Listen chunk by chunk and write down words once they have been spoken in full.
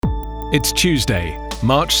It's Tuesday,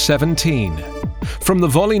 March 17. From the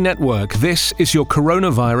Volley Network, this is your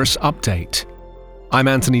coronavirus update. I'm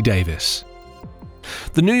Anthony Davis.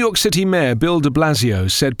 The New York City Mayor Bill de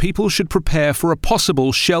Blasio said people should prepare for a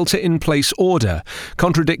possible shelter-in-place order,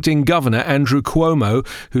 contradicting Governor Andrew Cuomo,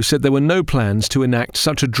 who said there were no plans to enact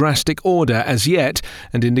such a drastic order as yet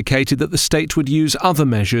and indicated that the state would use other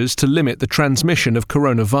measures to limit the transmission of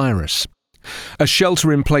coronavirus. A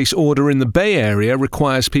shelter-in-place order in the Bay Area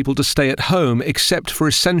requires people to stay at home except for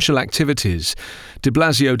essential activities. De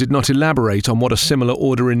Blasio did not elaborate on what a similar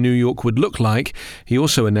order in New York would look like. He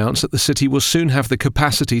also announced that the city will soon have the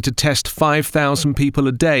capacity to test 5,000 people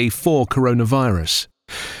a day for coronavirus.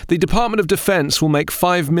 The Department of Defense will make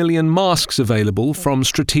 5 million masks available from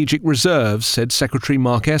strategic reserves, said Secretary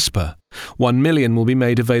Mark Esper. 1 million will be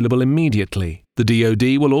made available immediately. The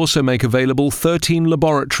DoD will also make available 13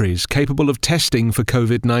 laboratories capable of testing for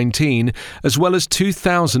COVID-19, as well as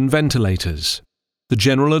 2,000 ventilators. The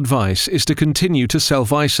general advice is to continue to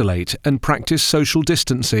self-isolate and practice social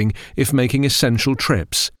distancing if making essential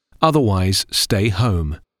trips. Otherwise, stay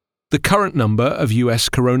home. The current number of US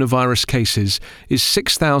coronavirus cases is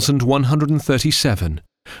 6,137,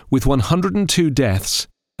 with 102 deaths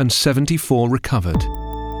and 74 recovered.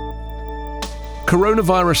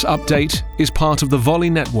 Coronavirus Update is part of the Volley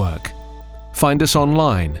Network. Find us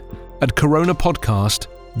online at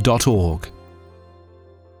coronapodcast.org.